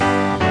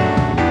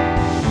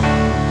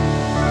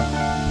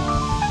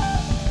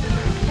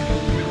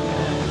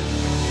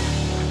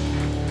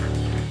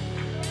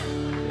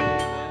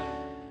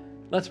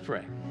Let's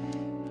pray.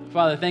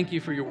 Father, thank you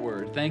for your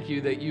word. Thank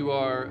you that you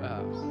are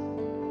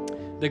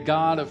the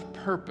God of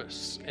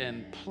purpose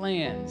and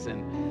plans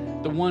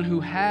and the one who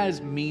has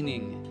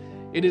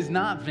meaning. It is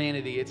not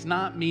vanity. It's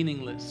not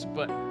meaningless.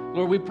 But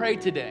Lord, we pray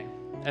today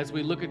as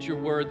we look at your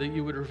word that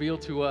you would reveal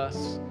to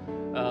us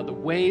the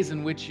ways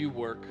in which you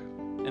work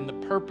and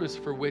the purpose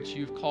for which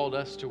you've called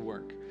us to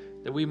work,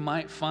 that we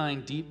might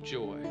find deep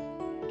joy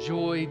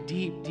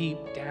deep,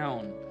 deep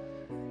down,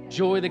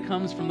 joy that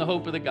comes from the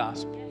hope of the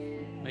gospel.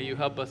 May you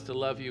help us to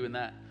love you in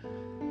that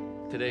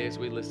today as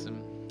we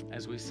listen,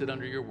 as we sit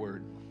under your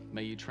word.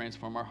 May you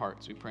transform our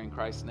hearts. We pray in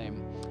Christ's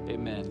name.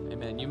 Amen.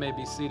 Amen. You may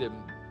be seated.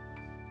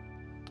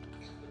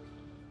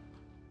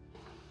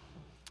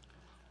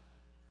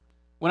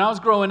 When I was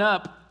growing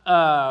up,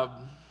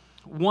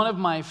 one of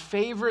my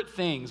favorite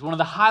things, one of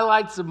the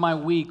highlights of my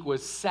week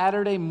was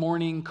Saturday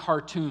morning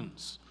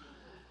cartoons.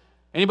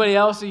 Anybody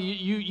else,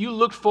 you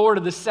looked forward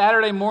to the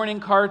Saturday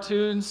morning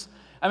cartoons?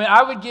 I mean,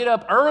 I would get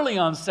up early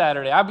on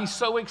Saturday. I'd be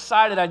so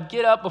excited. I'd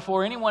get up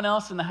before anyone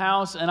else in the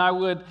house, and I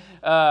would,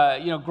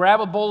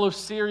 grab a bowl of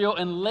cereal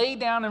and lay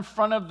down in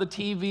front of the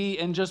TV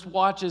and just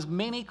watch as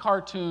many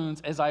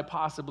cartoons as I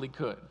possibly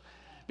could.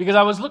 Because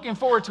I was looking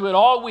forward to it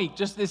all week,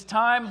 just this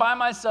time by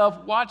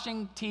myself,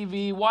 watching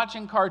TV,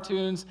 watching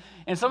cartoons.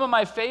 And some of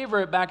my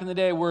favorite back in the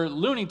day were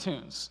Looney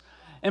Tunes.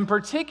 In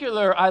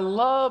particular, I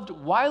loved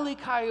Wile E.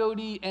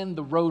 Coyote and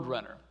the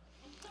Roadrunner.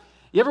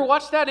 You ever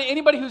watch that?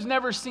 Anybody who's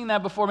never seen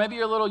that before, maybe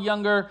you're a little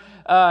younger,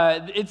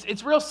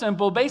 it's real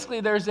simple.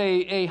 Basically, there's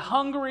a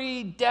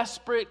hungry,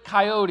 desperate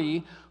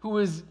coyote who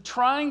is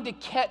trying to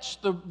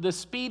catch the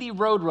speedy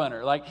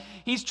Roadrunner. Like,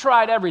 he's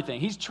tried everything.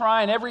 He's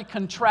trying every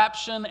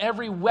contraption,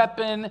 every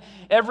weapon,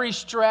 every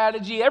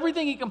strategy,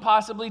 everything he can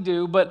possibly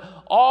do. But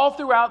all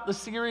throughout the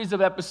series of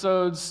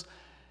episodes,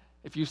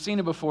 if you've seen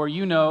it before,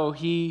 you know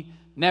he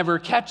never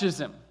catches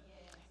him.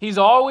 He's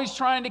always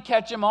trying to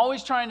catch him,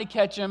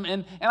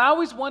 And I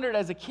always wondered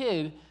as a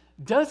kid,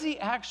 does he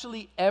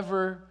actually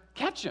ever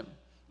catch him?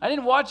 I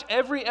didn't watch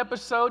every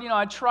episode.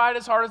 I tried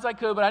as hard as I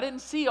could, but I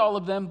didn't see all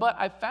of them. But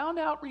I found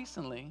out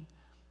recently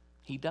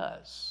he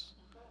does.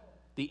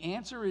 The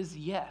answer is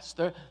yes.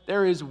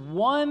 There is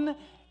one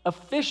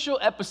official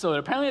episode.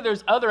 Apparently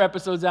there's other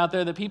episodes out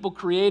there that people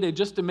created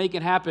just to make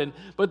it happen.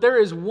 But there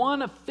is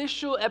one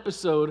official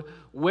episode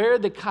where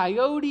the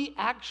coyote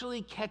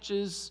actually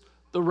catches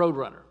the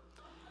Roadrunner.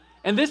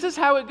 And this is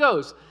how it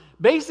goes.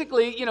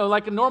 Basically,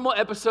 like a normal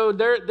episode,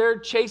 they're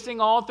chasing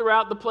all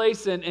throughout the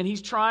place, and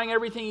he's trying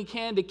everything he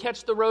can to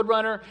catch the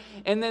Roadrunner,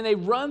 and then they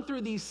run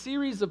through these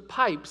series of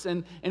pipes,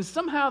 and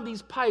somehow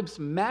these pipes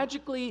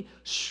magically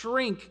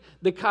shrink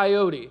the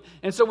coyote.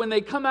 And so when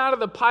they come out of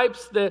the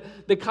pipes,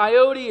 the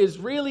coyote is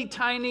really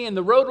tiny, and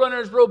the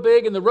Roadrunner is real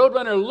big, and the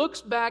Roadrunner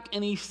looks back,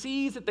 and he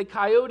sees that the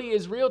coyote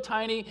is real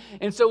tiny,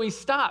 and so he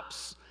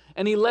stops,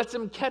 and he lets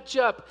him catch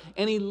up,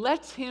 and he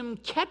lets him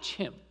catch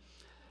him.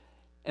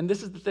 And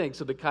this is the thing.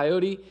 So the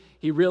coyote,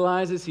 he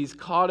realizes he's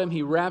caught him.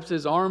 He wraps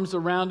his arms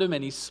around him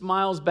and he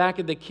smiles back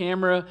at the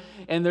camera.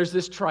 And there's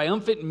this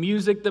triumphant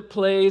music that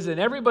plays. And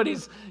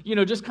everybody's,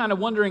 just kind of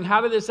wondering, how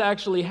did this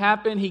actually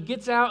happen? He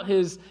gets out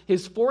his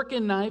fork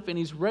and knife and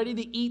he's ready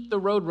to eat the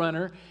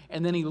Roadrunner.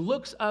 And then he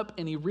looks up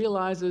and he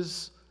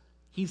realizes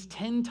he's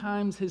 10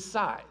 times his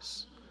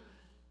size.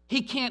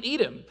 He can't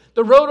eat him.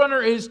 The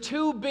Roadrunner is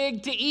too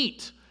big to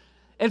eat.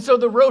 And so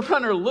the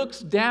Roadrunner looks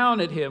down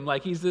at him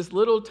like he's this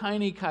little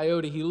tiny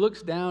coyote. He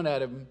looks down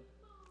at him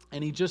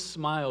and he just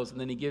smiles,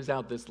 and then he gives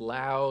out this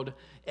loud,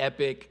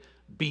 epic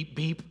beep,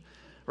 beep,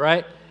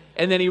 right?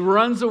 And then he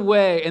runs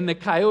away, and the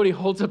coyote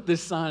holds up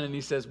this sign and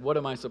he says, "What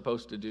am I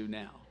supposed to do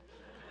now?"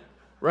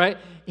 Right?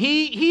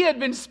 He had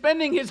been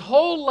spending his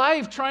whole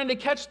life trying to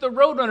catch the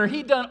Roadrunner.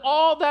 He'd done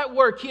all that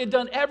work. He had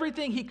done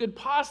everything he could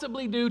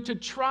possibly do to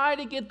try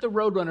to get the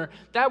Roadrunner.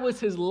 That was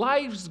his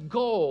life's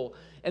goal.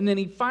 And then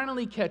he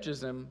finally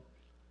catches him,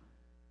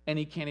 and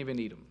he can't even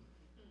eat him.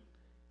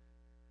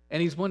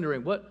 And he's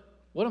wondering, what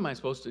am I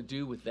supposed to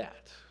do with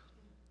that?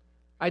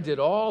 I did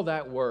all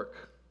that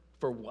work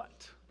for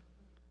what?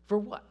 For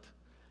what?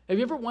 Have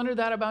you ever wondered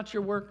that about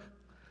your work?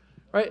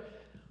 Right?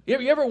 You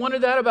ever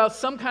wondered that about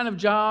some kind of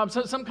job,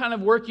 some kind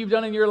of work you've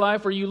done in your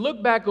life, where you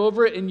look back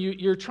over it and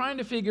you're trying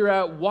to figure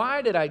out,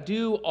 why did I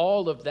do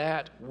all of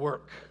that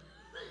work?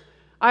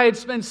 I had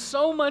spent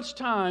so much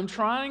time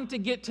trying to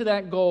get to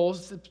that goal,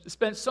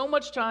 spent so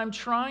much time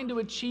trying to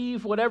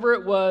achieve whatever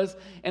it was,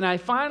 and I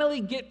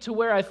finally get to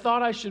where I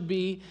thought I should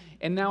be,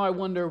 and now I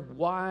wonder,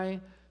 why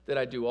did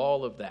I do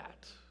all of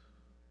that?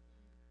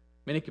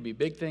 I mean, it could be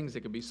big things,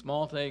 it could be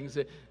small things.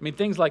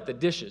 Things like the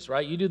dishes,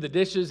 right? You do the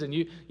dishes, and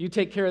you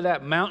take care of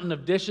that mountain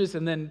of dishes,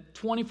 and then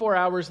 24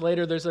 hours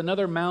later, there's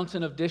another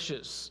mountain of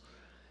dishes.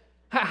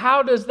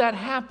 How does that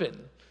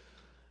happen?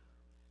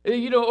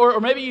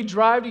 Or maybe you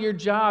drive to your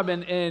job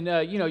and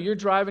you're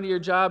driving to your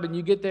job and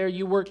you get there,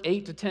 you work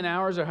 8 to 10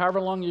 hours or however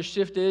long your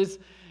shift is,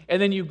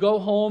 and then you go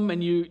home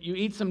and you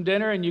eat some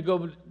dinner and you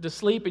go to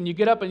sleep and you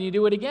get up and you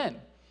do it again.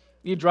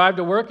 You drive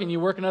to work and you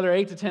work another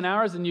 8 to 10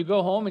 hours and you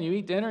go home and you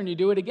eat dinner and you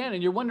do it again.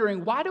 And you're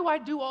wondering, why do I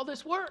do all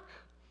this work?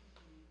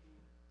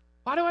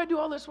 Why do I do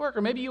all this work?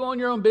 Or maybe you own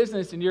your own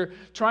business and you're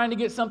trying to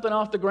get something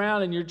off the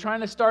ground and you're trying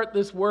to start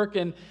this work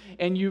and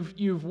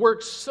you've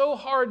worked so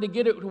hard to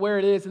get it to where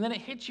it is, and then it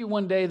hits you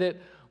one day that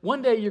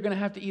one day you're going to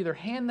have to either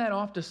hand that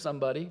off to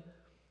somebody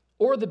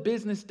or the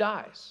business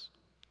dies.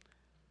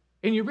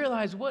 And you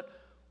realize,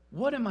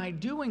 what am I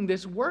doing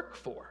this work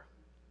for?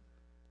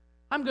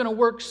 I'm going to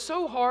work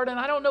so hard and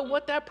I don't know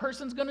what that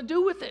person's going to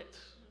do with it.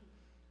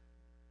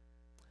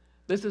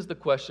 This is the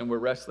question we're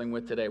wrestling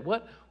with today.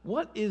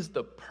 What is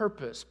the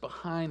purpose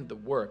behind the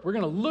work? We're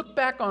going to look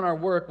back on our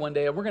work one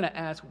day and we're going to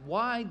ask,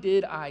 why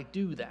did I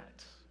do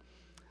that?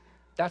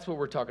 That's what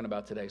we're talking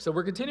about today. So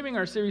we're continuing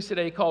our series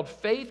today called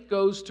Faith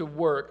Goes to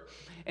Work.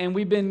 And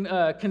we've been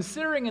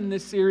considering in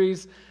this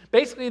series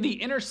basically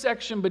the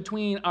intersection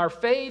between our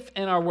faith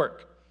and our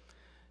work.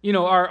 You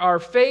know, our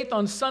faith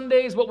on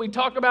Sundays, what we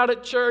talk about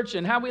at church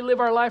and how we live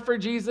our life for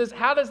Jesus,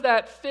 how does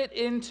that fit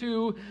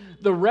into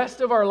the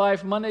rest of our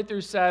life, Monday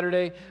through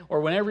Saturday,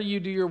 or whenever you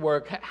do your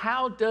work?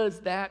 How does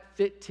that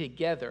fit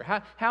together?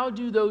 How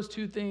do those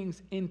two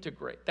things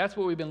integrate? That's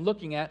what we've been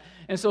looking at.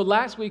 And so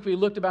last week we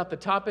looked about the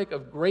topic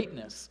of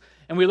greatness,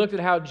 and we looked at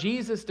how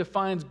Jesus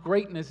defines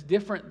greatness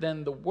different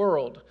than the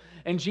world.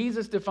 And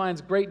Jesus defines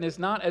greatness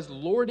not as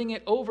lording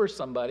it over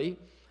somebody,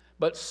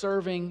 but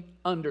serving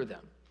under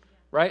them.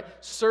 Right?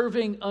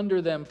 Serving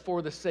under them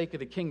for the sake of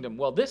the kingdom.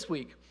 Well, this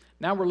week,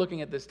 now we're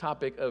looking at this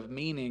topic of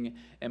meaning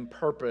and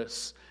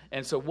purpose.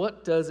 And so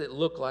what does it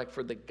look like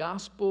for the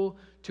gospel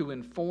to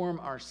inform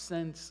our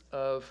sense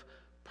of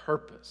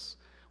purpose?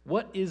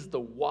 What is the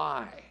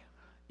why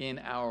in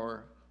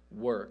our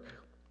work?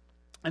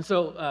 And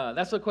so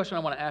that's the question I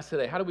want to ask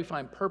today. How do we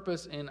find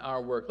purpose in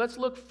our work? Let's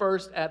look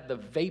first at the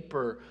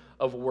vapor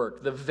of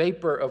work. The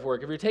vapor of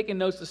work. If you're taking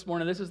notes this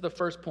morning, this is the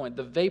first point,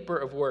 the vapor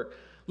of work.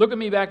 Look at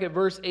me back at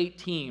verse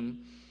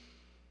 18.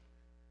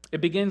 It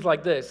begins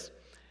like this.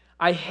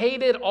 I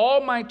hated all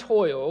my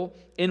toil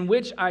in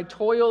which I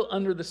toil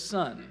under the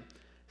sun,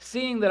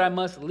 seeing that I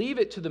must leave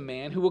it to the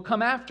man who will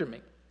come after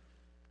me.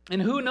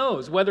 And who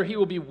knows whether he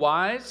will be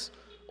wise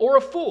or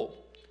a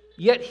fool,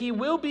 yet he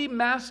will be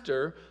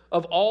master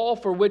of all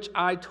for which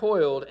I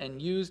toiled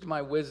and used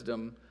my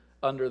wisdom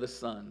under the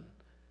sun.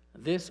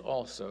 This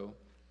also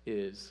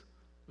is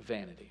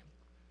vanity.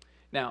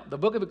 Now, the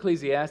book of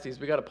Ecclesiastes,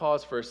 we got to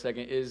pause for a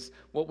second, is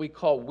what we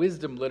call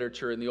wisdom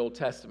literature in the Old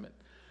Testament.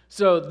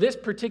 So this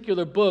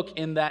particular book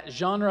in that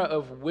genre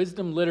of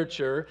wisdom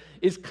literature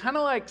is kind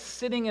of like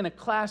sitting in a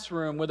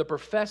classroom with a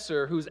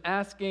professor who's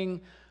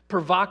asking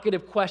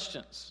provocative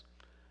questions.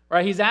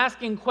 Right? He's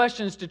asking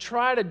questions to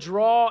try to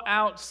draw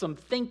out some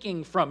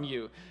thinking from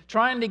you,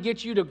 trying to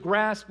get you to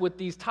grasp with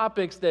these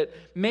topics that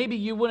maybe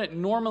you wouldn't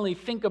normally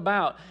think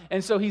about.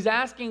 And so he's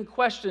asking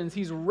questions,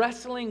 he's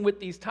wrestling with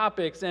these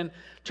topics, and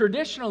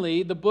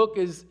traditionally the book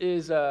is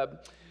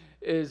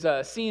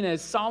seen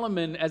as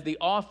Solomon as the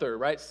author,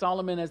 right?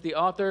 Solomon as the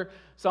author.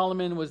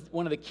 Solomon was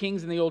one of the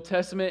kings in the Old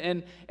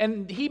Testament,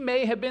 and he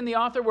may have been the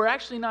author. We're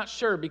actually not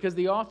sure because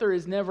the author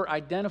is never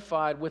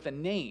identified with a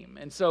name.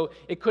 And so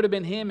it could have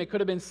been him. It could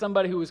have been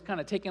somebody who was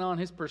kind of taking on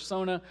his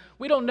persona.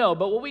 We don't know,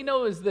 but what we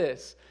know is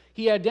this.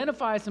 He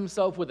identifies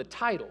himself with a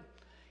title.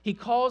 He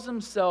calls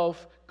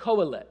himself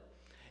Qoheleth.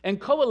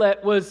 And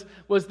Qoheleth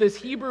was this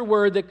Hebrew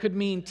word that could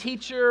mean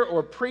teacher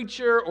or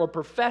preacher or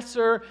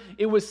professor.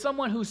 It was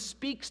someone who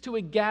speaks to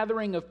a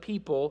gathering of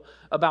people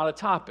about a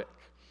topic.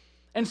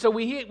 And so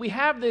we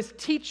have this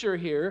teacher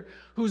here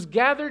who's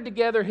gathered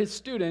together his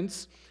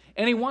students,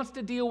 and he wants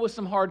to deal with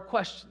some hard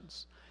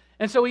questions.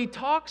 And so he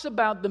talks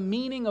about the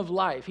meaning of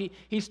life.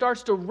 He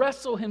starts to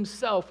wrestle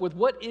himself with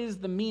what is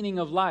the meaning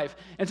of life.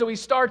 And so he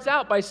starts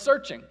out by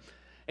searching.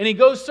 And he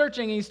goes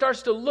searching, and he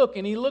starts to look,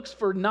 and he looks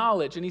for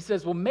knowledge. And he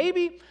says, well,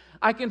 maybe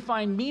I can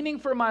find meaning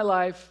for my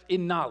life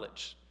in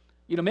knowledge.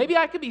 You know, maybe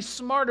I could be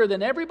smarter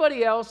than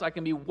everybody else. I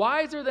can be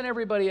wiser than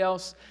everybody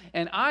else,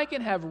 and I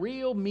can have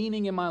real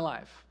meaning in my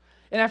life.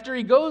 And after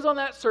he goes on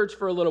that search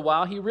for a little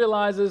while, he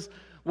realizes,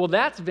 well,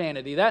 that's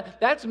vanity.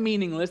 That's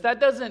meaningless. That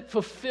doesn't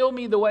fulfill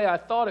me the way I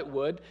thought it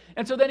would.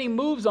 And so then he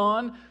moves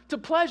on to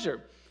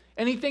pleasure.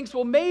 And he thinks,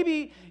 well,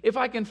 maybe if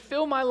I can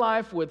fill my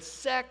life with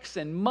sex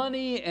and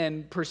money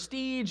and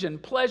prestige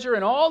and pleasure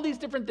and all these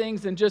different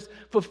things and just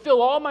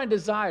fulfill all my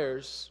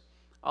desires,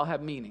 I'll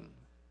have meaning.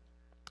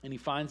 And he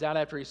finds out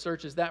after he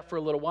searches that for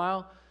a little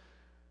while,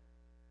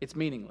 it's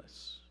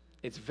meaningless.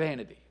 It's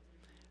vanity.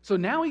 So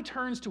now he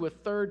turns to a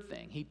third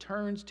thing. He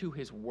turns to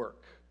his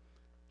work.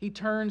 He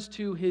turns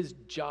to his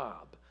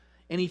job.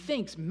 And he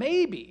thinks,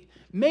 maybe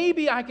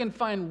I can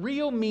find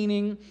real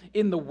meaning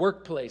in the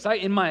workplace,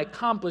 in my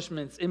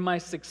accomplishments, in my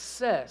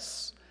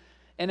success.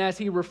 And as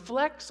he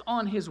reflects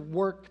on his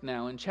work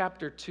now in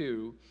chapter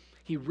 2,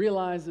 he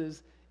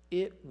realizes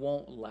it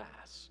won't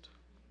last.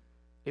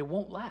 It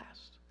won't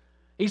last.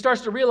 He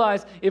starts to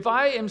realize, if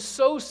I am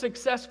so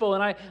successful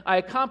and I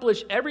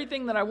accomplish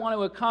everything that I want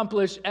to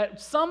accomplish, at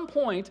some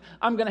point,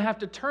 I'm going to have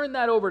to turn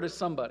that over to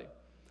somebody.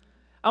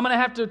 I'm going to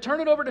have to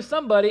turn it over to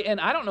somebody, and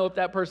I don't know if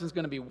that person's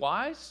going to be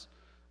wise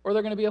or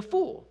they're going to be a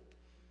fool.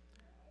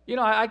 You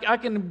know, I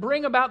can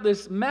bring about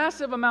this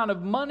massive amount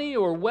of money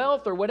or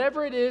wealth or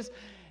whatever it is,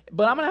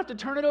 but I'm going to have to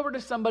turn it over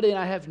to somebody, and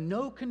I have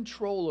no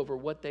control over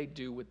what they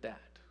do with that.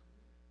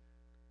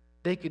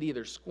 They could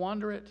either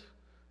squander it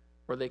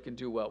or they can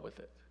do well with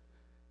it.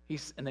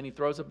 And then he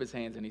throws up his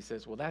hands and he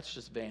says, well, that's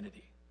just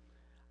vanity.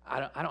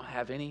 I don't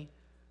have any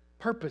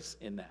purpose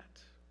in that,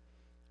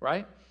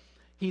 right?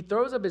 He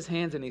throws up his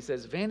hands and he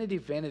says, vanity,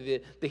 vanity.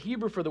 The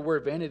Hebrew for the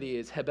word vanity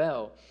is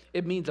hebel.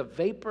 It means a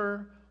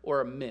vapor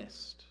or a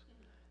mist.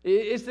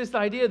 It's this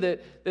idea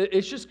that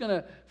it's just going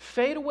to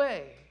fade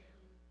away.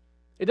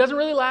 It doesn't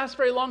really last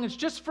very long. It's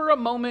just for a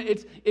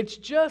moment. It's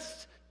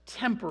just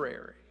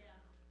temporary.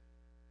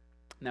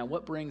 Now,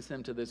 what brings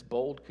him to this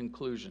bold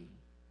conclusion?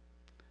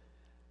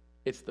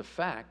 It's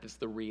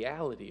the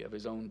reality of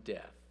his own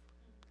death.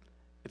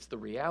 It's the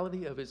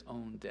reality of his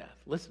own death.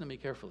 Listen to me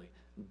carefully.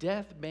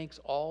 Death makes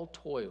all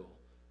toil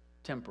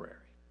temporary.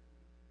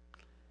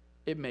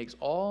 It makes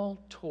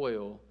all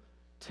toil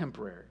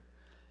temporary.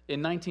 In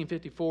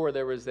 1954,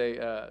 there was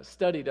a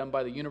study done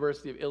by the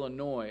University of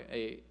Illinois.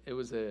 It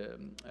was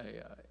an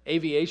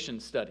aviation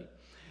study.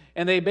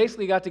 And they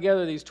basically got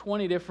together these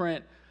 20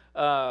 different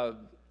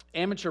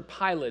amateur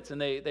pilots,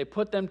 and they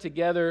put them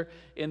together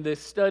in this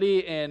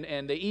study,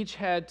 and they each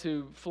had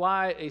to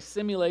fly a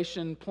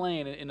simulation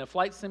plane in a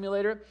flight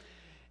simulator.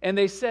 And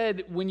they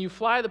said, when you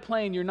fly the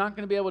plane, you're not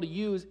going to be able to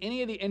use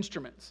any of the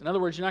instruments. In other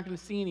words, you're not going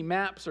to see any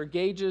maps or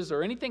gauges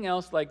or anything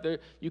else like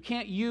that. You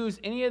can't use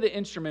any of the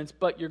instruments,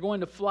 but you're going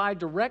to fly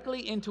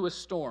directly into a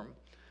storm.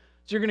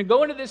 So you're going to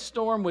go into this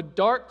storm with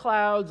dark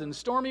clouds and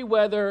stormy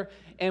weather,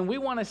 and we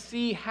want to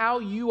see how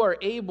you are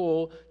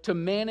able to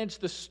manage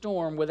the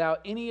storm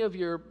without any of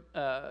your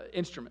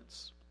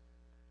instruments.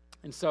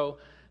 And so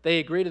they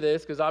agree to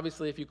this because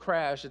obviously if you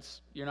crash,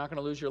 you're not going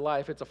to lose your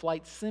life. It's a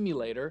flight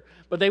simulator,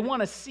 but they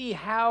want to see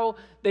how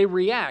they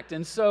react.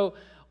 And so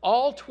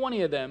all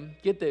 20 of them,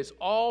 get this,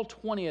 all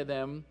 20 of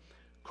them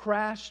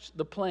crashed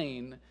the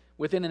plane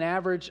within an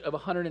average of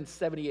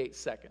 178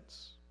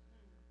 seconds.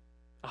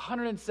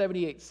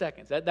 178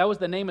 seconds. That was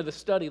the name of the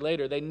study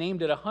later. They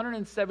named it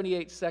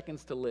 178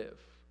 seconds to live.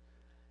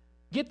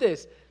 Get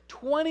this,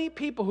 20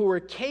 people who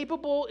were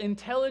capable,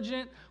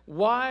 intelligent,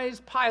 wise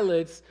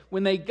pilots,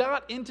 when they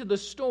got into the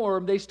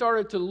storm, they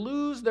started to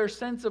lose their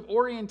sense of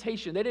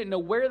orientation. They didn't know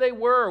where they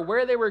were or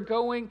where they were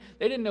going.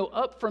 They didn't know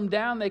up from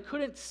down. They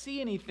couldn't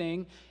see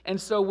anything. And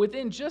so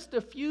within just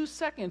a few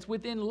seconds,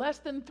 within less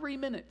than 3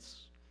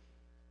 minutes,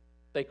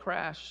 they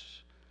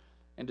crashed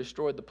and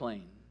destroyed the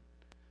plane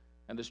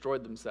and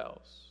destroyed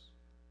themselves.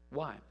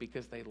 Why?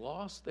 Because they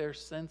lost their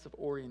sense of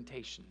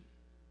orientation.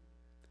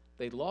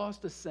 They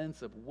lost a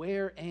sense of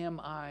where am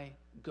I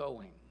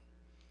going?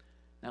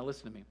 Now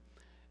listen to me.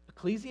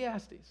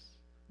 Ecclesiastes,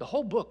 the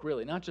whole book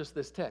really, not just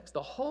this text,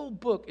 the whole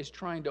book is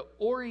trying to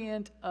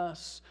orient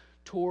us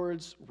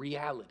towards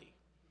reality.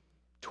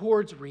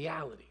 Towards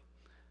reality.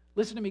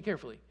 Listen to me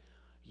carefully.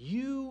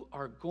 You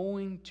are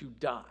going to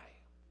die.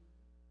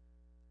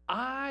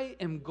 I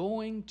am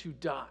going to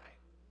die.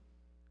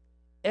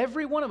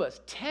 Every one of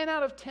us, 10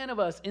 out of 10 of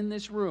us in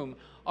this room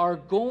are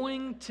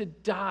going to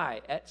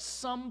die at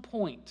some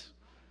point,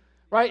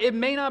 right? It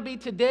may not be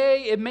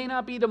today, it may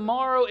not be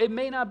tomorrow, it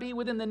may not be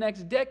within the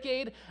next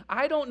decade.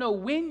 I don't know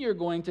when you're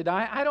going to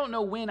die. I don't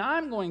know when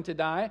I'm going to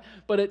die,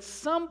 but at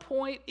some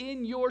point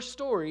in your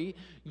story,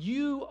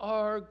 you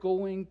are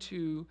going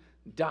to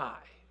die.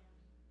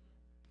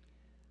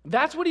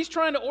 That's what he's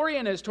trying to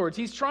orient us towards.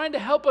 He's trying to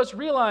help us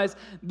realize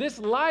this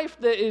life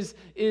that is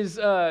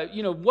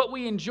what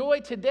we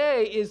enjoy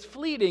today is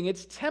fleeting.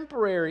 It's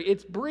temporary.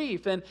 It's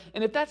brief. And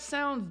if that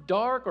sounds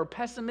dark or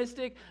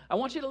pessimistic, I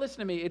want you to listen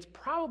to me. It's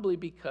probably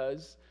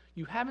because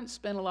you haven't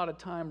spent a lot of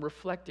time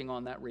reflecting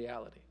on that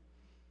reality.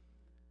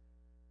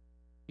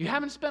 You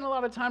haven't spent a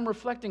lot of time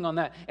reflecting on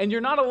that. And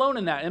you're not alone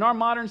in that. In our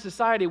modern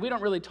society, we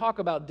don't really talk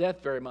about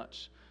death very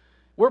much.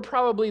 We're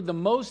probably the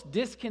most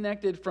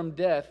disconnected from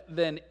death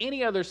than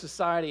any other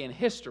society in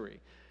history.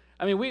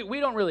 I mean, we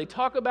don't really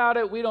talk about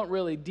it. We don't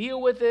really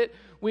deal with it.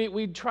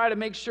 We try to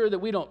make sure that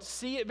we don't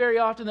see it very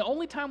often. The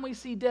only time we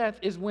see death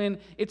is when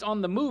it's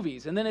on the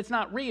movies, and then it's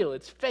not real.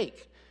 It's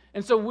fake.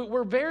 And so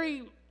we're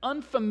very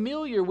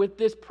unfamiliar with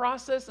this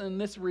process and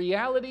this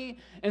reality.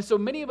 And so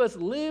many of us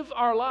live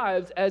our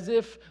lives as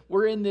if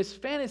we're in this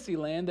fantasy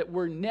land that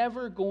we're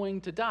never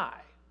going to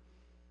die.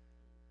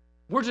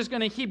 We're just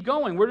going to keep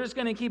going. We're just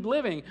going to keep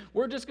living.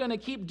 We're just going to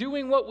keep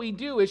doing what we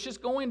do. It's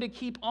just going to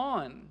keep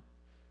on.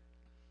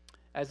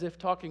 As if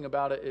talking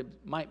about it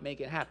might make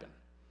it happen.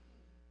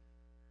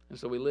 And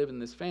so we live in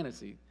this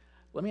fantasy.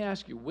 Let me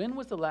ask you, when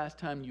was the last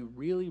time you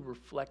really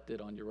reflected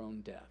on your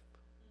own death?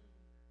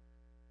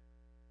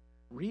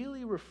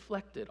 Really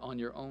reflected on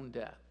your own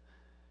death.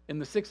 In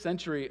the 6th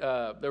century,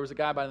 there was a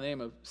guy by the name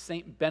of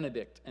Saint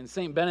Benedict. And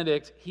Saint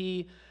Benedict,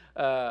 he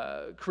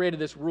created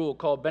this rule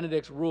called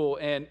Benedict's Rule,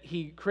 and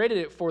he created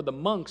it for the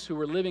monks who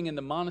were living in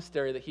the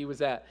monastery that he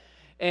was at.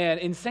 And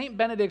in St.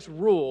 Benedict's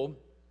Rule,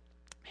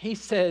 he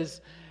says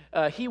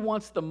he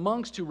wants the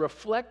monks to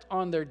reflect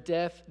on their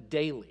death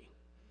daily.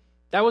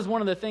 That was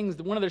one of the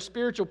things, one of their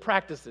spiritual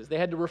practices. They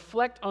had to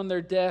reflect on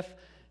their death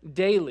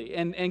daily.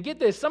 And get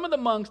this, some of the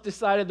monks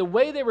decided the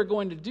way they were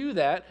going to do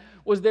that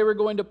was they were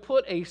going to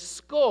put a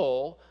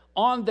skull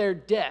on their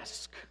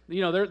desk.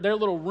 You know, their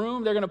little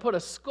room, they're going to put a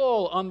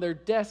skull on their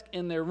desk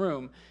in their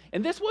room.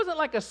 And this wasn't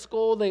like a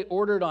skull they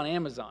ordered on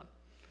Amazon.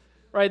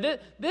 Right?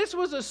 This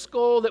was a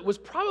skull that was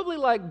probably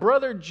like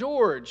Brother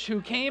George,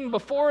 who came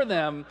before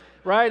them,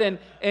 right?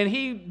 And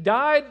he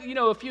died,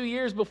 a few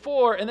years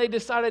before, and they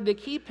decided to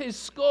keep his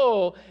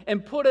skull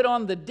and put it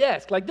on the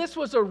desk. Like, this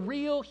was a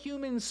real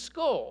human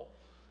skull.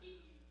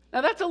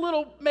 Now, that's a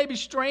little maybe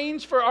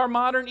strange for our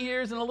modern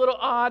ears and a little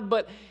odd,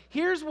 but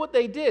here's what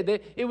they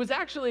did. It was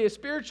actually a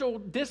spiritual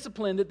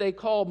discipline that they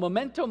call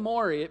memento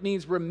mori. It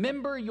means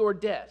remember your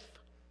death.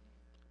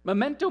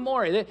 Memento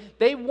mori.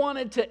 They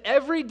wanted to,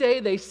 every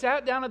day they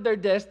sat down at their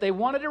desk, they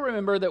wanted to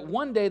remember that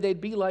one day they'd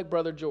be like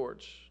Brother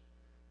George.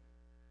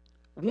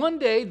 One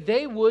day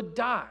they would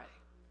die.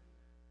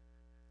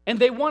 And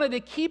they wanted to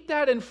keep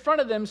that in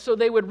front of them so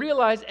they would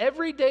realize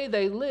every day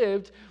they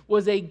lived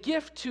was a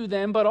gift to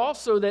them, but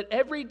also that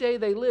every day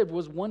they lived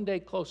was one day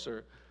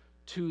closer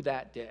to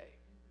that day.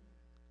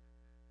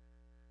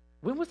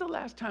 When was the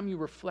last time you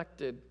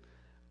reflected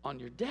on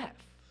your death?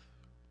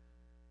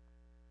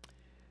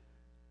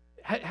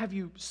 Have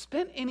you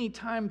spent any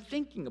time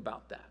thinking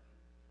about that?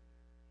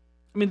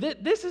 I mean,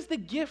 this is the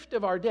gift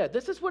of our death.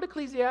 This is what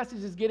Ecclesiastes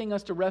is getting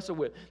us to wrestle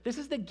with. This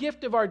is the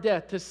gift of our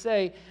death, to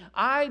say,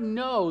 I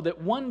know that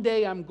one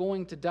day I'm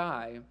going to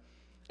die.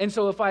 And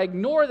so if I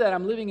ignore that,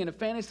 I'm living in a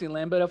fantasy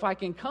land. But if I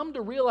can come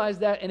to realize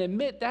that and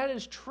admit that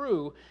is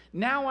true,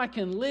 now I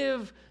can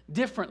live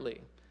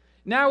differently.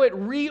 Now it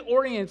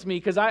reorients me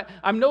because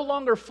I'm no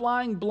longer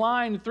flying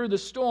blind through the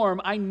storm.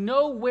 I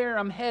know where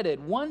I'm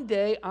headed. One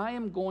day I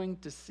am going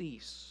to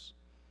cease.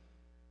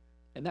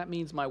 And that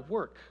means my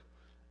work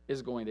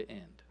is going to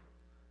end.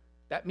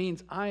 That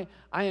means I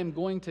am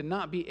going to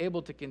not be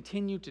able to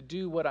continue to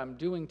do what I'm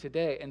doing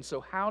today. And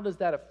so how does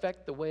that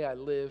affect the way I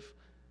live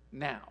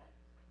now?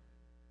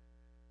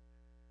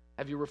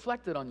 Have you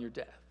reflected on your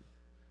death?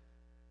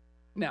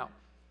 Now,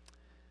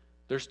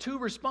 there's two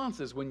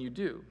responses when you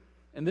do.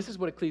 And this is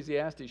what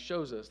Ecclesiastes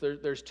shows us.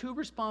 There's two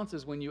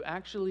responses when you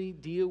actually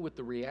deal with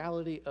the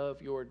reality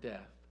of your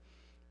death.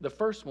 The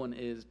first one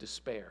is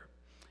despair.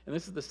 And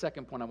this is the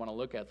second point I want to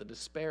look at, the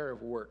despair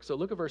of work. So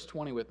look at verse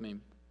 20 with me.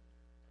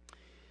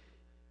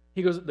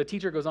 The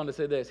teacher goes on to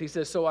say this. He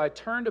says, so I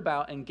turned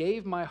about and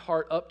gave my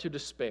heart up to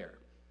despair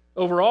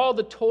over all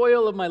the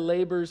toil of my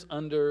labors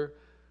under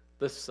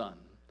the sun.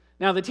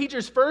 Now, the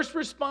teacher's first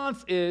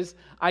response is,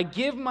 I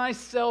give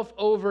myself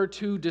over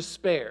to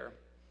despair.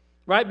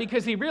 Right?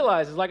 Because he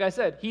realizes, like I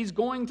said, he's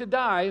going to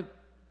die.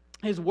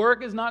 His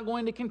work is not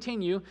going to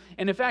continue.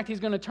 And in fact, he's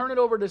going to turn it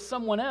over to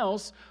someone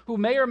else who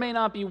may or may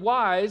not be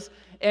wise.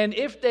 And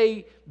if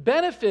they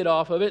benefit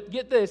off of it,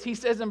 get this, he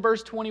says in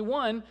verse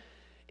 21,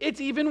 it's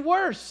even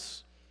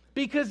worse.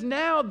 Because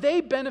now they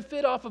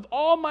benefit off of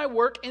all my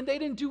work and they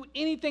didn't do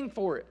anything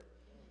for it.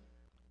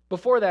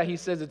 Before that, he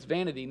says it's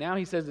vanity. Now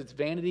he says it's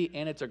vanity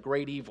and it's a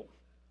great evil.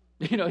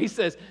 He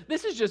says,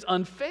 this is just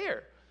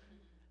unfair.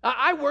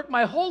 I work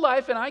my whole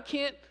life and I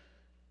can't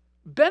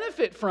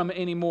benefit from it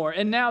anymore.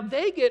 And now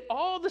they get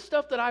all the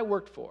stuff that I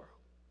worked for.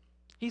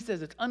 He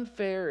says it's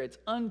unfair, it's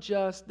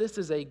unjust, this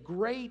is a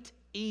great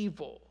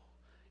evil.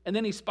 And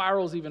then he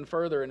spirals even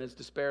further in his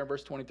despair in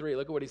verse 23.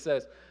 Look at what he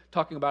says,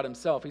 talking about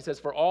himself. He says,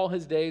 for all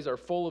his days are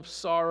full of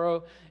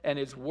sorrow, and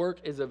his work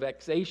is a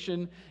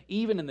vexation.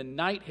 Even in the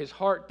night his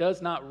heart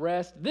does not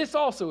rest. This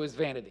also is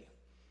vanity.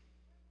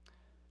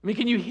 I mean,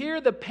 can you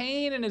hear the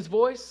pain in his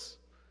voice?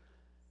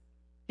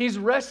 He's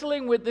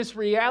wrestling with this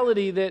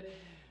reality that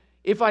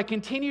if I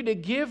continue to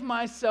give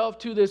myself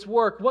to this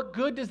work, what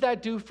good does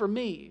that do for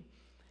me?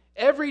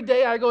 Every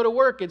day I go to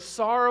work, it's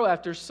sorrow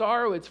after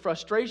sorrow, it's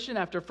frustration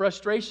after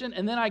frustration,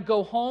 and then I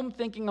go home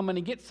thinking I'm going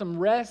to get some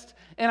rest,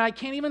 and I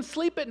can't even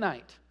sleep at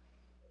night.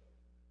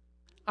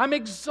 I'm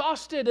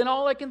exhausted, and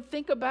all I can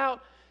think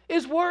about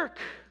is work.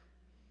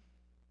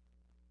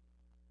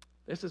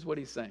 This is what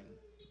he's saying.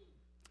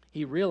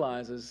 He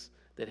realizes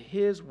that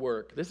his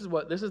work, this is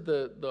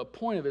the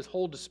point of his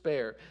whole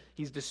despair.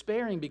 He's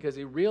despairing because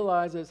he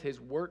realizes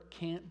his work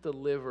can't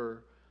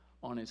deliver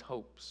on his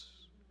hopes.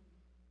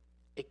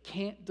 It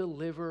can't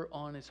deliver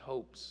on his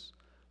hopes.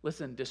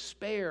 Listen,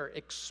 despair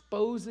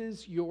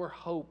exposes your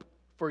hope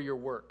for your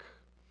work.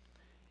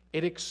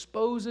 It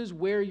exposes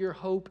where your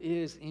hope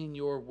is in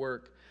your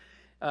work.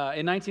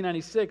 In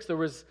 1996, there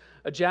was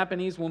a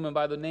Japanese woman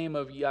by the name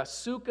of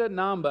Yasuka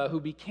Namba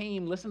who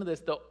became, listen to this,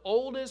 the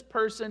oldest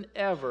person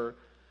ever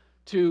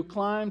to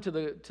climb to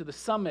the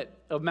summit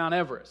of Mount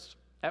Everest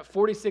at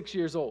 46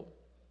 years old.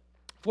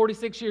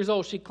 46 years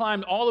old, she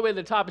climbed all the way to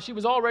the top. She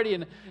was already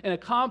an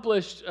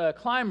accomplished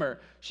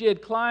climber. She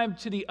had climbed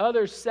to the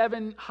other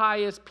 7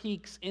 highest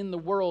peaks in the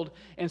world.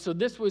 And so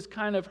this was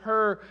kind of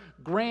her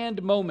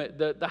grand moment,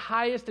 the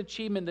highest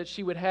achievement that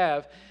she would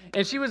have.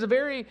 And she was a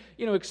very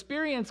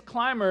experienced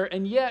climber,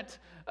 and yet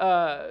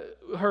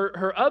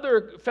her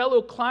other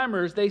fellow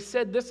climbers, they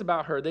said this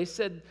about her. They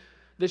said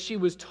that she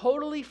was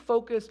totally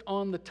focused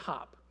on the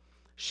top.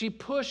 She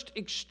pushed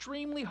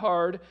extremely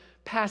hard,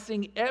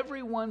 passing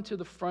everyone to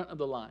the front of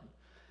the line.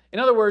 In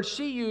other words,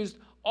 she used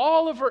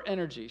all of her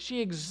energy. She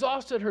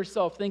exhausted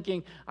herself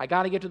thinking, I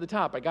got to get to the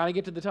top. I got to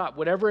get to the top.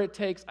 Whatever it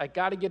takes, I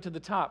got to get to the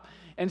top.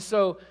 And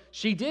so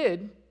she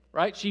did,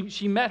 right?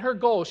 She met her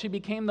goal. She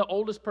became the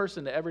oldest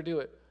person to ever do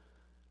it.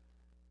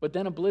 But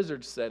then a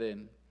blizzard set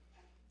in.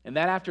 And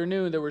that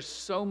afternoon, there was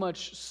so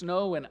much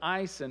snow and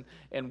ice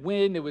and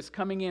wind. It was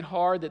coming in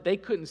hard that they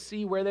couldn't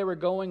see where they were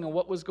going and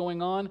what was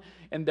going on.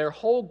 And their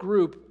whole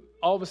group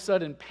all of a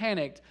sudden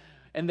panicked,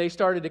 and they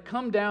started to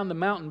come down the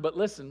mountain. But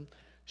listen,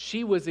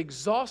 she was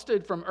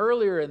exhausted from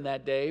earlier in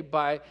that day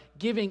by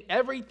giving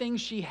everything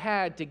she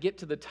had to get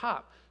to the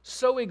top.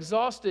 So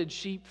exhausted,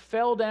 she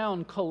fell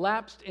down,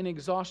 collapsed in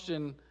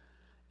exhaustion,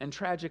 and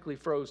tragically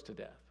froze to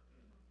death.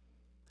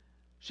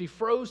 She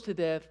froze to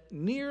death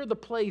near the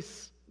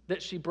place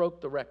that she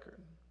broke the record.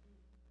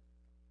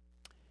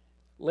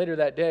 Later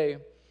that day,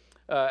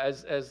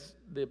 as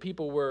the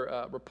people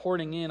were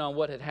reporting in on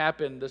what had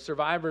happened, the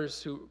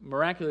survivors who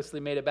miraculously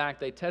made it back,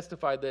 they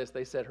testified this.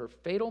 They said her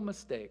fatal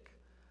mistake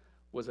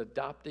was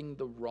adopting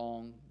the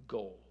wrong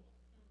goal.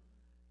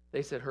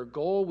 They said her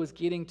goal was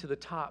getting to the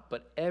top,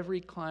 but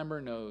every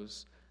climber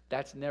knows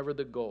that's never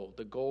the goal.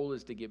 The goal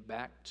is to get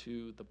back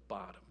to the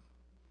bottom.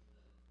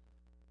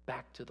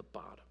 Back to the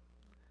bottom.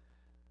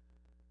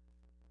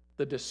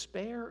 The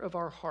despair of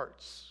our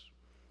hearts,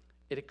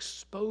 it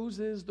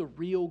exposes the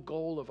real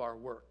goal of our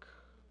work.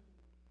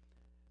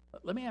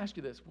 Let me ask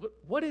you this.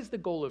 What is the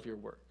goal of your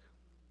work?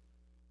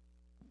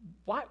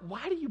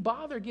 Why do you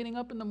bother getting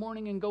up in the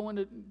morning and going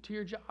to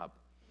your job?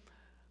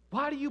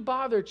 Why do you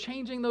bother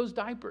changing those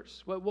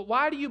diapers?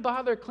 Why do you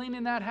bother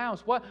cleaning that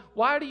house?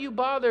 Why do you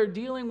bother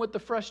dealing with the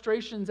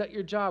frustrations at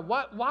your job?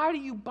 Why do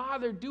you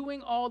bother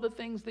doing all the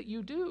things that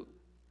you do?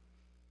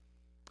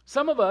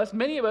 Some of us,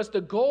 many of us,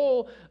 the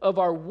goal of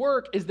our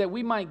work is that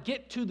we might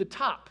get to the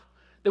top,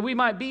 that we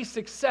might be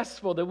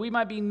successful, that we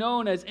might be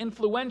known as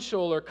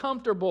influential or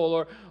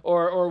comfortable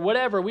or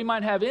whatever. We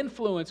might have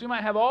influence. We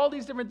might have all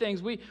these different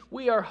things.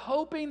 We are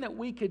hoping that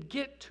we could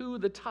get to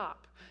the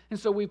top. And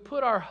so we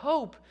put our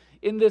hope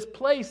in this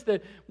place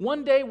that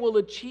one day we'll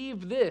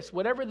achieve this,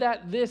 whatever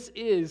that this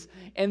is.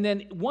 And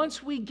then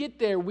once we get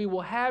there, we will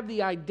have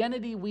the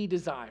identity we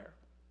desire.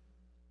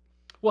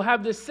 We'll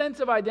have this sense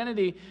of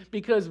identity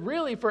because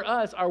really for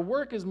us, our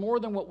work is more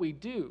than what we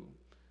do.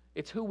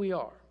 It's who we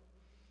are.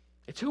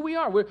 It's who we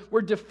are.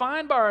 We're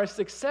defined by our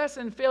success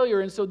and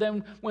failure. And so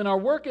then when our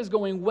work is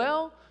going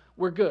well,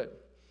 we're good.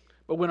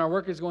 But when our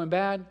work is going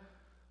bad,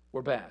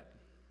 we're bad.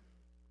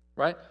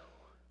 Right?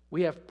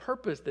 We have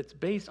purpose that's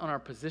based on our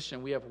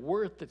position. We have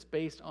worth that's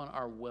based on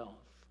our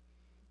wealth.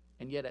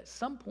 And yet at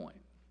some point,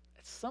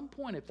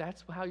 if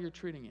that's how you're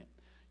treating it,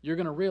 you're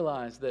going to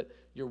realize that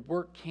your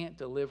work can't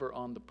deliver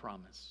on the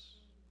promise.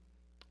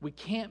 We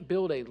can't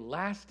build a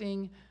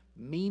lasting,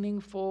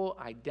 meaningful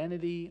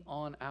identity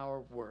on our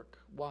work.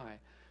 Why?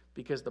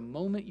 Because the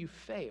moment you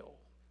fail,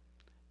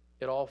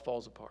 it all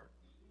falls apart.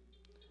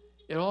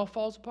 It all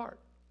falls apart.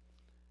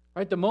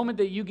 Right? The moment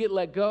that you get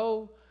let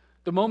go,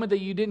 the moment that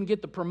you didn't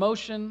get the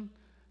promotion,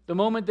 the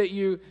moment that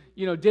you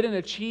didn't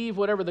achieve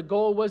whatever the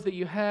goal was that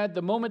you had,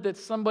 the moment that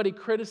somebody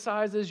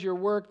criticizes your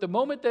work, the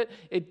moment that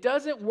it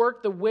doesn't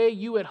work the way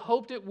you had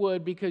hoped it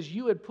would because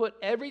you had put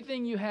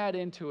everything you had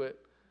into it,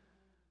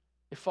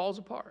 it falls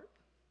apart.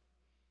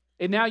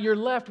 And now you're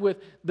left with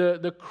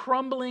the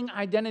crumbling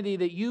identity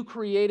that you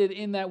created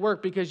in that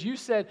work because you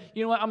said,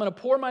 you know what, I'm going to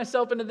pour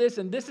myself into this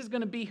and this is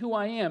going to be who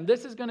I am.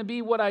 This is going to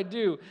be what I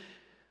do.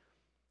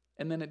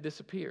 And then it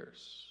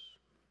disappears.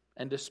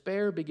 And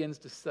despair begins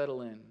to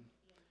settle in.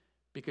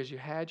 Because you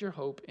had your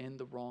hope in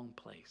the wrong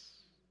place.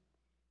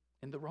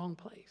 In the wrong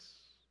place.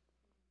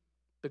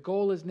 The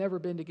goal has never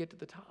been to get to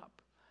the top.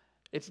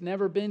 It's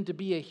never been to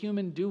be a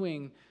human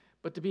doing,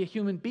 but to be a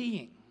human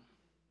being.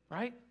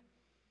 Right?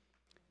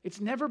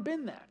 It's never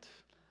been that.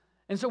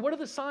 And so what are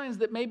the signs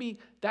that maybe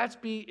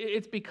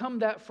it's become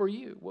that for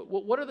you?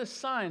 What are the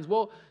signs?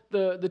 Well,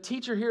 the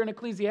teacher here in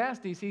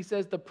Ecclesiastes, he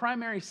says the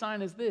primary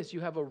sign is this. You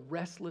have a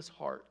restless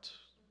heart.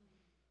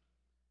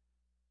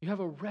 You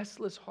have a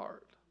restless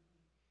heart.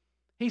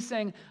 He's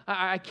saying,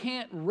 I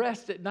can't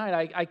rest at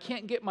night. I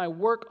can't get my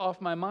work off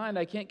my mind.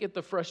 I can't get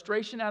the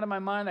frustration out of my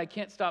mind. I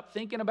can't stop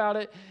thinking about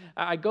it.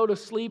 I go to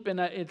sleep and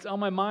it's on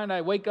my mind.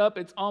 I wake up,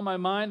 it's on my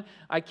mind.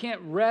 I can't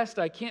rest.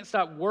 I can't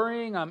stop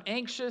worrying. I'm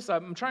anxious.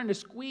 I'm trying to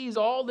squeeze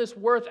all this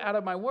worth out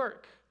of my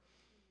work.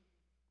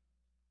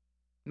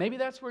 Maybe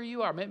that's where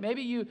you are.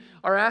 Maybe you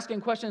are asking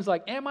questions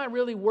like, am I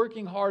really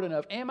working hard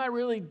enough? Am I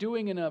really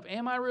doing enough?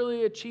 Am I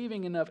really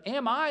achieving enough?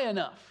 Am I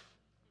enough?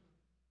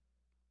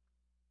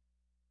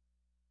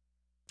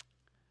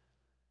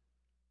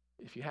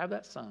 If you have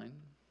that sign,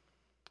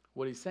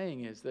 what he's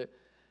saying is that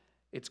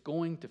it's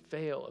going to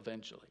fail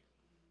eventually.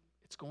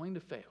 It's going to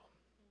fail.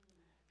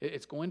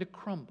 It's going to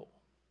crumble.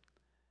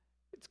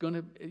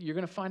 You're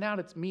going to find out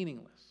it's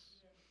meaningless.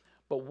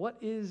 But what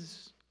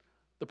is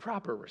the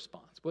proper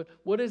response?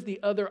 What is the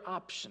other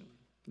option?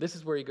 This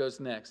is where he goes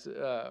next.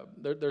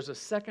 There's a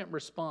second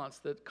response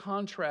that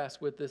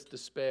contrasts with this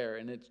despair,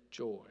 and it's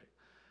joy.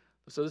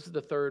 So this is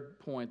the third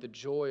point, the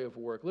joy of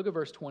work. Look at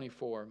verse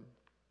 24.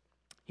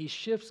 He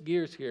shifts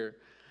gears here,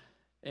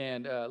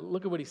 and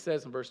look at what he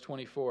says in verse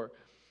 24.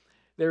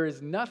 There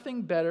is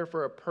nothing better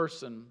for a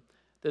person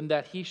than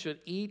that he should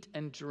eat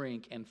and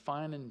drink and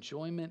find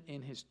enjoyment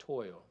in his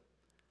toil.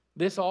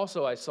 This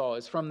also I saw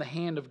is from the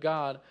hand of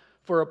God,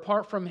 for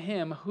apart from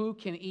him, who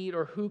can eat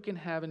or who can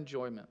have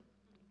enjoyment?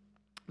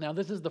 Now,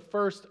 this is the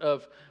first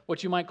of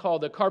what you might call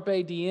the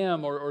carpe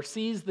diem or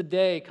seize the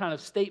day kind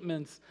of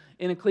statements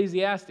in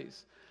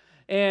Ecclesiastes.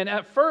 And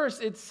at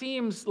first, it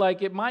seems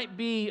like it might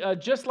be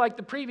just like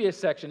the previous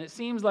section. It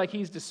seems like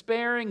he's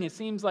despairing. It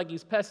seems like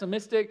he's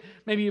pessimistic.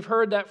 Maybe you've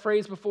heard that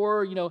phrase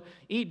before,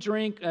 eat,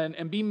 drink,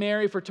 and be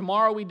merry, for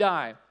tomorrow we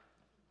die.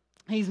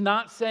 He's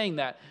not saying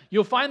that.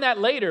 You'll find that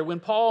later when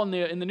Paul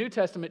in the New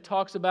Testament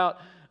talks about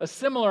a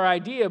similar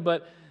idea,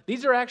 but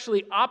these are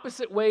actually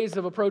opposite ways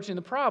of approaching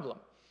the problem.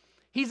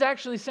 He's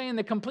actually saying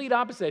the complete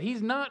opposite.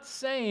 He's not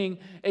saying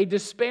a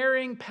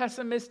despairing,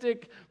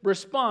 pessimistic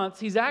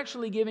response. He's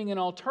actually giving an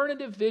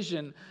alternative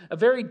vision, a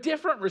very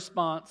different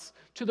response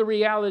to the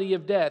reality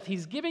of death.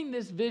 He's giving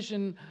this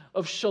vision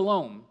of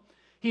shalom.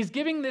 He's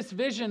giving this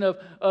vision of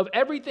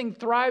everything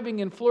thriving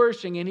and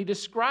flourishing, and he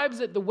describes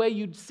it the way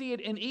you'd see it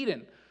in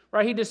Eden.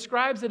 Right? He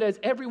describes it as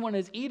everyone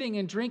is eating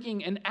and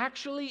drinking and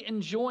actually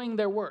enjoying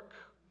their work.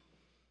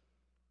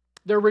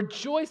 They're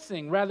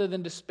rejoicing rather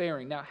than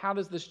despairing. Now, how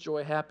does this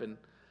joy happen?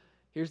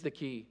 Here's the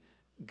key.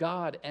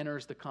 God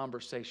enters the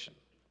conversation.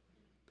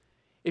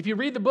 If you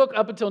read the book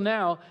up until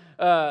now,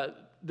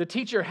 the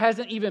teacher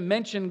hasn't even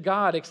mentioned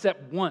God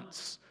except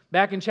once.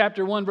 Back in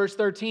chapter 1, verse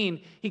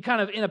 13, he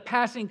kind of in a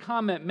passing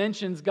comment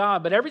mentions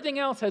God, but everything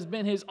else has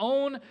been his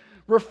own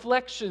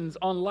reflections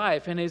on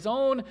life and his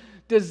own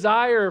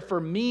desire for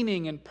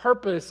meaning and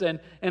purpose and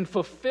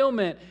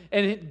fulfillment.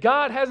 And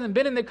God hasn't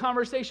been in the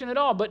conversation at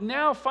all. But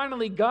now,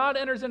 finally, God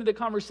enters into the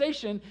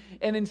conversation,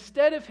 and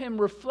instead of him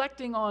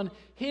reflecting on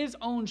his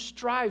own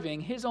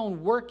striving, his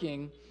own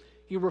working,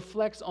 he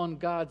reflects on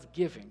God's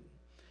giving.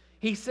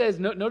 He says,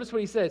 notice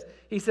what he says.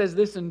 He says,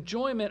 this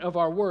enjoyment of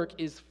our work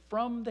is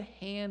from the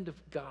hand of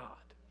God.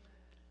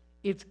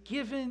 It's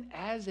given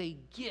as a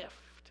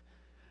gift.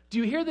 Do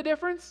you hear the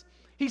difference?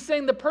 He's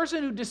saying the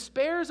person who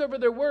despairs over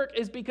their work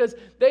is because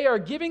they are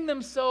giving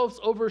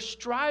themselves over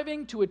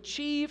striving to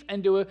achieve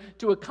and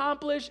to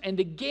accomplish and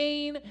to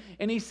gain.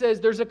 And he says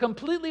there's a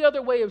completely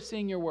other way of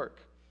seeing your work.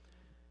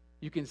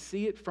 You can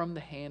see it from the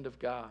hand of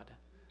God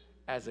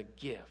as a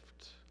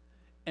gift.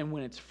 And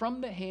when it's from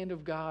the hand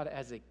of God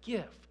as a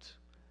gift,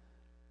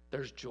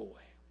 there's joy.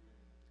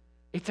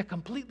 It's a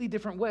completely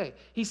different way.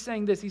 He's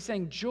saying this. He's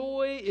saying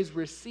joy is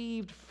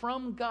received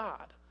from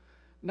God,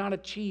 not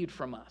achieved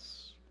from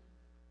us.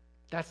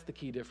 That's the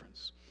key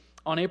difference.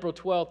 On April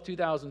 12th,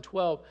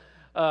 2012,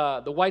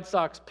 the White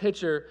Sox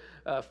pitcher,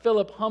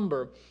 Philip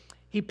Humber,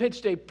 he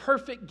pitched a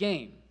perfect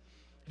game.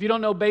 If you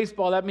don't know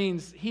baseball, that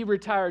means he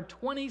retired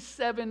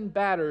 27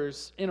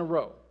 batters in a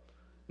row.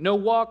 No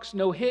walks,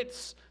 no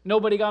hits,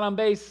 nobody got on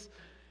base.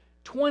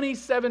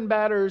 27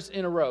 batters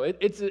in a row.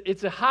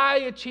 It's a high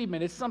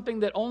achievement. It's something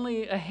that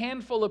only a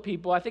handful of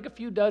people, I think a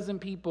few dozen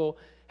people,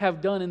 have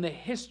done in the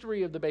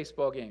history of the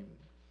baseball game.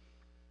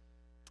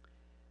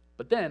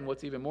 But then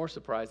what's even more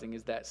surprising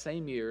is that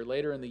same year,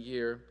 later in the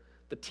year,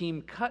 the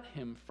team cut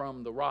him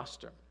from the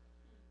roster.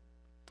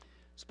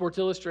 Sports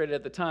Illustrated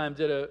at the time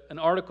did an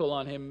article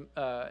on him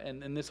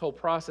and this whole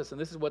process, and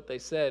this is what they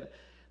said.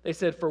 They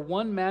said, for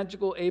one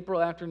magical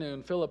April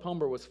afternoon, Philip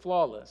Humber was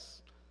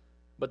flawless,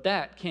 but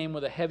that came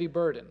with a heavy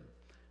burden,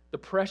 the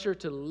pressure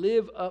to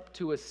live up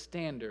to a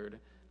standard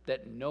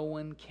that no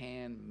one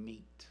can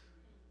meet.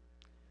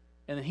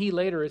 And then he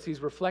later, as he's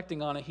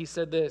reflecting on it, he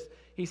said this.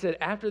 He said,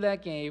 after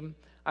that game,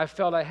 I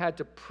felt I had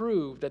to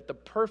prove that the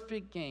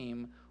perfect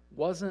game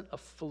wasn't a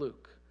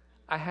fluke.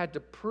 I had to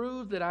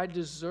prove that I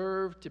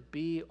deserved to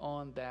be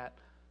on that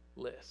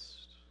list.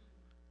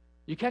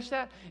 You catch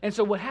that? And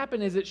so what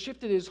happened is it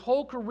shifted his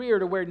whole career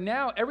to where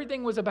now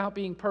everything was about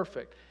being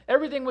perfect.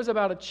 Everything was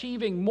about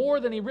achieving more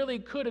than he really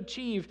could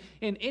achieve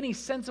in any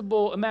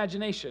sensible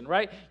imagination,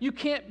 right? You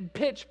can't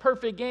pitch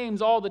perfect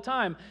games all the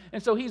time.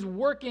 And so he's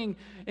working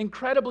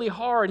incredibly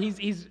hard.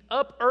 He's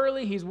up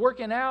early. He's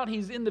working out.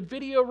 He's in the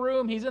video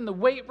room. He's in the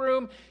weight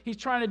room. He's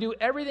trying to do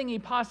everything he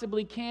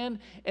possibly can,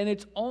 and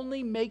it's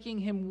only making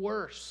him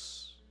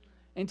worse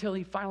until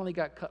he finally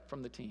got cut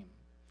from the team.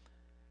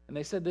 And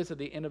they said this at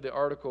the end of the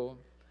article.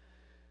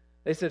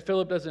 They said,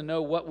 Philip doesn't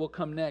know what will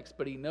come next,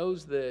 but he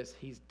knows this.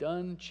 He's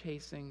done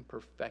chasing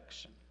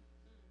perfection.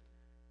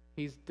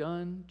 He's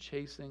done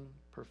chasing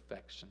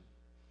perfection.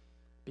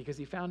 Because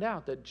he found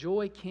out that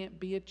joy can't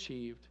be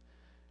achieved.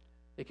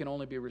 It can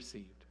only be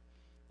received.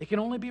 It can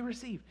only be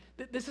received.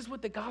 This is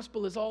what the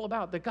gospel is all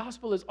about. The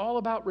gospel is all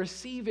about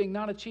receiving,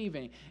 not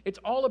achieving. It's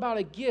all about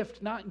a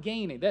gift, not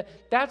gaining.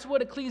 That's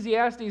what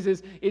Ecclesiastes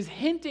is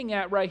hinting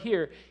at right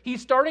here.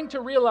 He's starting to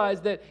realize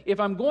that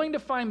if I'm going to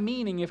find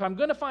meaning, if I'm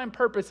going to find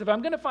purpose, if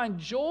I'm going to find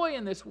joy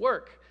in this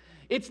work,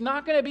 it's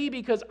not going to be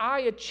because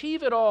I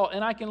achieve it all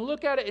and I can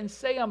look at it and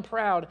say I'm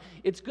proud.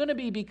 It's going to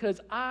be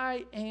because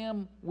I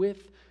am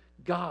with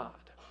God.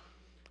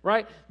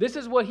 right? This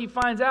is what he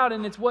finds out,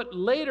 and it's what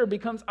later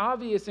becomes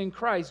obvious in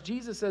Christ.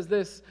 Jesus says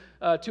this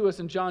to us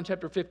in John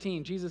chapter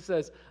 15. Jesus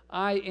says,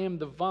 I am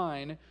the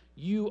vine,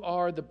 you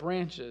are the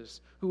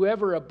branches.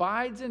 Whoever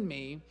abides in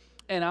me,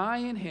 and I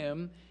in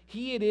him,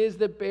 he it is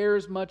that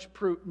bears much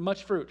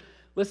fruit.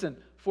 Listen,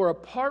 for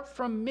apart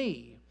from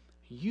me,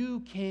 you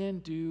can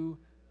do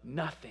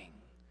nothing.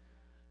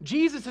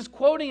 Jesus is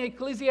quoting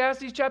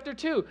Ecclesiastes chapter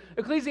 2.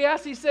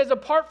 Ecclesiastes says,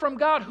 apart from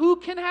God, who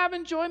can have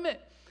enjoyment?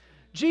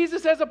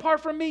 Jesus says,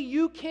 apart from me,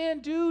 you can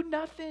do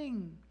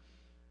nothing.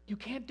 You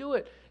can't do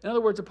it. In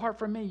other words, apart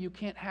from me, you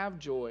can't have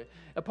joy.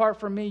 Apart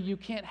from me, you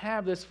can't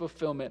have this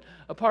fulfillment.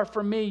 Apart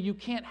from me, you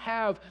can't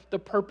have the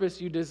purpose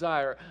you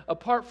desire.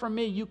 Apart from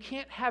me, you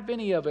can't have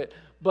any of it.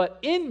 But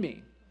in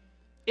me,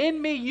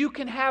 you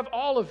can have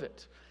all of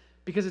it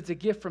because it's a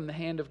gift from the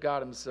hand of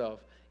God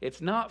himself.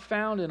 It's not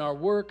found in our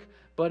work,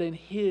 but in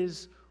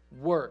his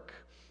work.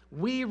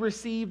 We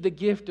receive the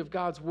gift of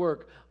God's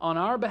work on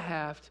our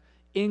behalf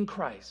in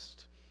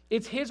Christ.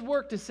 It's his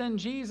work to send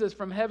Jesus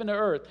from heaven to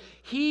earth.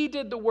 He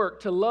did the work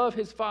to love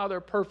his Father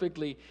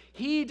perfectly.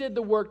 He did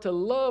the work to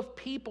love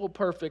people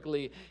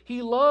perfectly.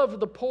 He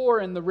loved the poor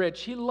and the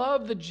rich. He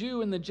loved the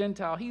Jew and the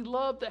Gentile. He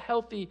loved the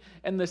healthy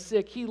and the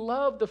sick. He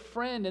loved the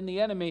friend and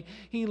the enemy.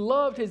 He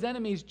loved his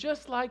enemies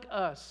just like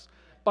us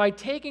by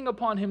taking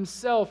upon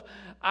himself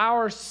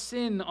our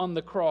sin on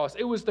the cross.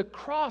 It was the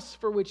cross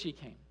for which he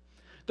came.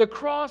 The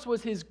cross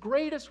was his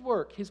greatest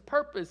work, his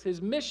purpose,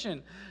 his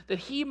mission, that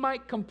he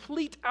might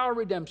complete our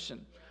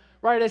redemption.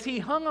 Right? As he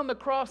hung on the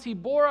cross, he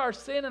bore our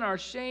sin and our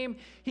shame.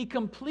 He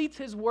completes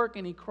his work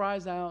and he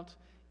cries out,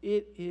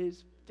 it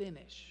is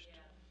finished.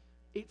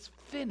 It's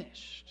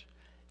finished.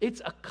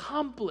 It's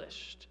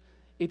accomplished.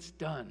 It's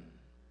done.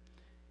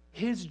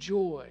 His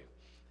joy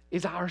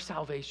is our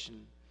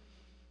salvation.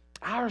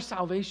 Our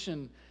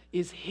salvation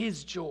is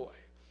his joy.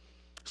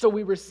 So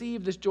we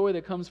receive this joy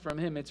that comes from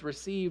him. It's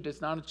received,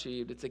 it's not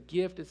achieved. It's a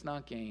gift, it's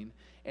not gained.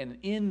 And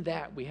in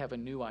that, we have a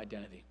new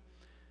identity.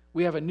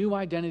 We have a new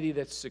identity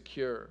that's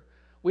secure.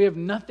 We have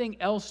nothing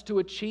else to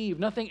achieve,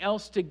 nothing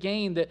else to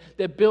gain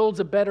that builds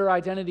a better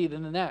identity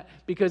than that.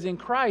 Because in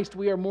Christ,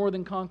 we are more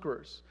than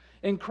conquerors.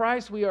 In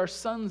Christ, we are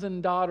sons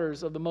and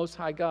daughters of the Most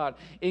High God.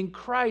 In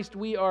Christ,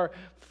 we are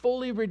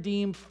fully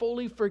redeemed,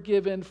 fully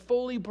forgiven,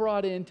 fully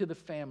brought into the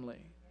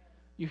family.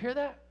 You hear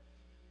that?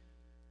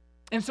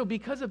 And so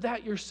because of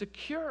that, you're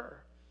secure.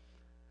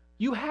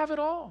 You have it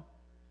all.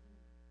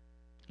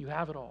 You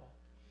have it all.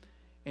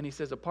 And he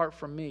says, apart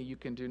from me, you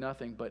can do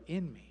nothing, but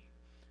in me,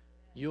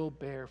 you'll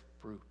bear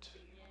fruit.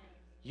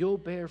 You'll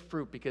bear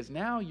fruit because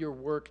now your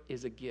work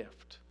is a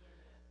gift.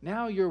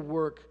 Now your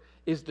work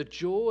is the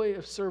joy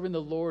of serving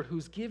the Lord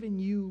who's given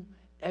you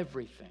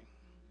everything.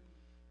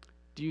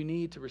 Do you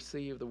need to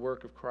receive the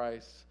work of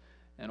Christ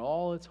and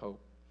all its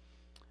hope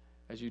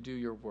as you do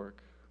your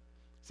work?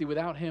 See,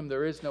 without him,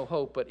 there is no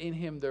hope, but in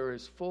him, there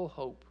is full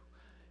hope.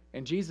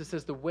 And Jesus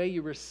says the way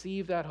you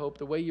receive that hope,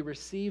 the way you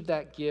receive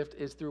that gift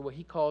is through what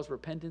he calls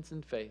repentance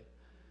and faith.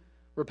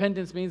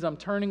 Repentance means I'm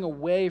turning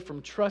away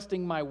from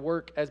trusting my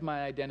work as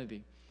my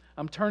identity.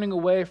 I'm turning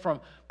away from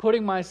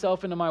putting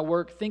myself into my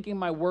work, thinking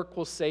my work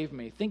will save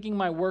me, thinking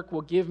my work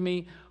will give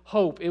me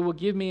hope, it will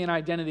give me an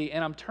identity.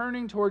 And I'm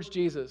turning towards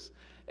Jesus,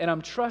 and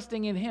I'm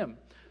trusting in him,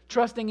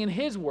 trusting in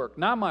his work,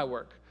 not my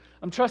work.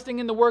 I'm trusting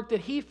in the work that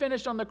he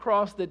finished on the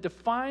cross that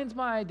defines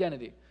my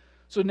identity.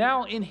 So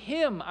now in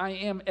him, I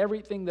am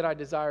everything that I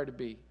desire to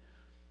be.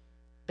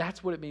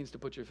 That's what it means to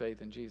put your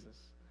faith in Jesus.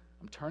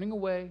 I'm turning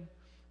away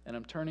and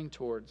I'm turning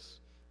towards.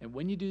 And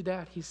when you do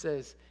that, he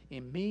says,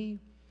 in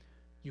me,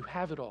 you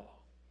have it all.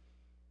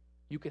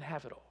 You can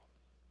have it all.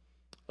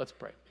 Let's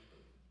pray.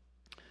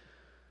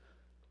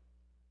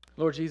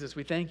 Lord Jesus,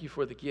 we thank you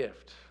for the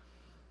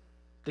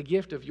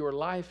gift of your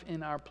life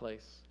in our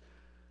place.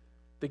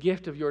 The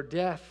gift of your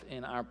death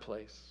in our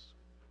place.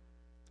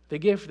 The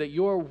gift that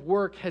your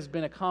work has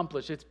been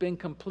accomplished. It's been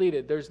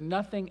completed. There's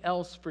nothing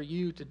else for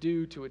you to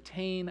do to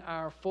attain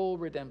our full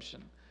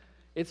redemption.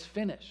 It's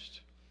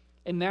finished.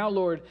 And now,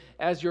 Lord,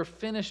 as your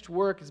finished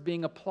work is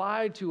being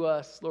applied to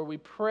us, Lord, we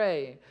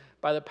pray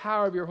by the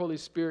power of your Holy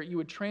Spirit, you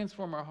would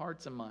transform our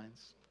hearts and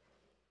minds.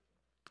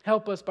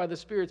 Help us by the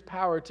Spirit's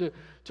power to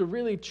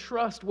really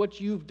trust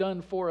what you've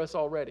done for us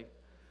already.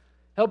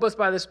 Help us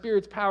by the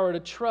Spirit's power to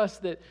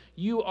trust that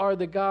you are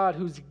the God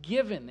who's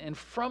given, and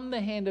from the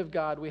hand of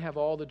God we have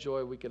all the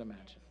joy we can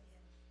imagine.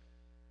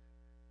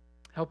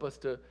 Help us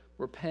to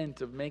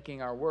repent of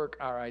making our work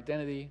our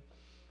identity,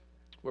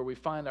 where we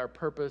find our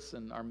purpose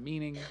and our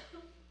meaning,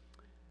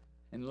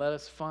 and let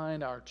us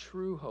find our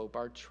true hope,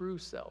 our true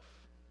self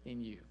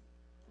in you,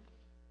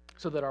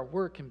 so that our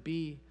work can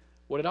be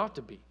what it ought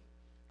to be,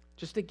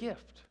 just a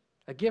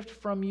gift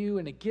from you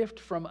and a gift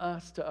from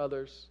us to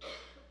others.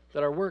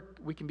 That our work,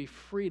 we can be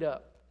freed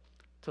up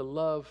to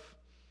love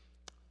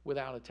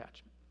without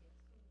attachment.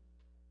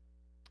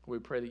 We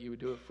pray that you would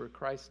do it for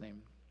Christ's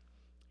name.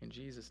 In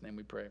Jesus' name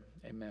we pray.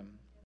 Amen.